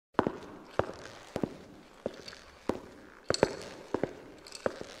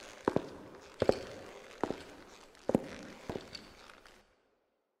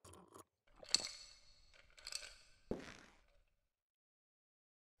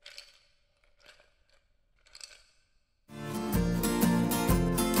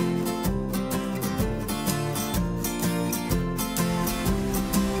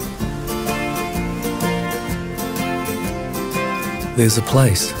there's a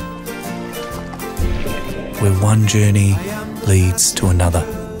place where one journey leads to another,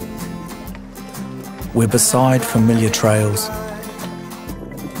 where beside familiar trails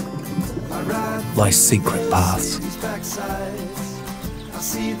lie secret paths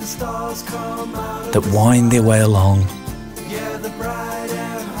that wind their way along,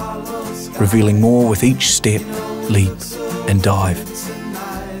 revealing more with each step, leap and dive.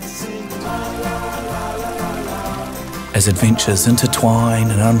 As adventures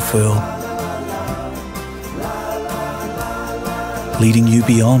intertwine and unfurl, leading you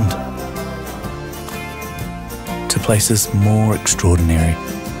beyond to places more extraordinary.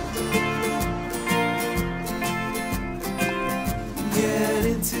 Get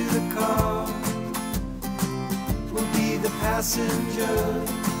into the car, we'll be the passenger.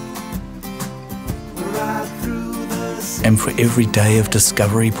 We'll ride through the city. And for every day of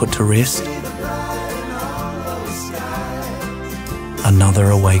discovery put to rest, another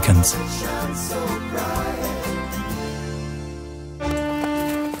awakens.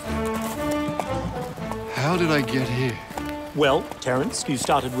 How did I get here? Well, Terence, you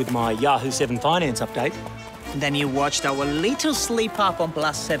started with my Yahoo 7 finance update. Then you watched our little sleep up on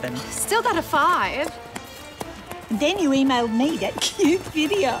 +7. Still got a 5. Then you emailed me that cute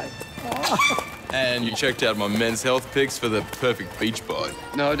video. And you checked out my men's health pics for the perfect beach bod.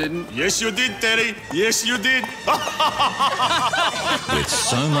 No, I didn't. Yes, you did, Teddy. Yes, you did. With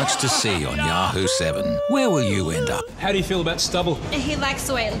so much to see on Yahoo 7, where will you end up? How do you feel about stubble? He likes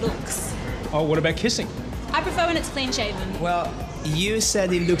the way it looks. Oh, what about kissing? I prefer when it's clean shaven. Well, you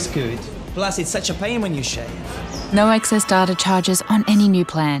said it looks good. Plus, it's such a pain when you shave. No excess data charges on any new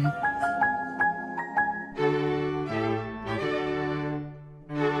plan.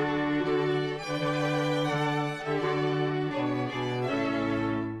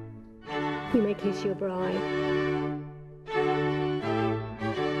 You may kiss your bride.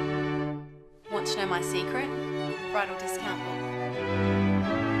 Want to know my secret? Bridal discount book.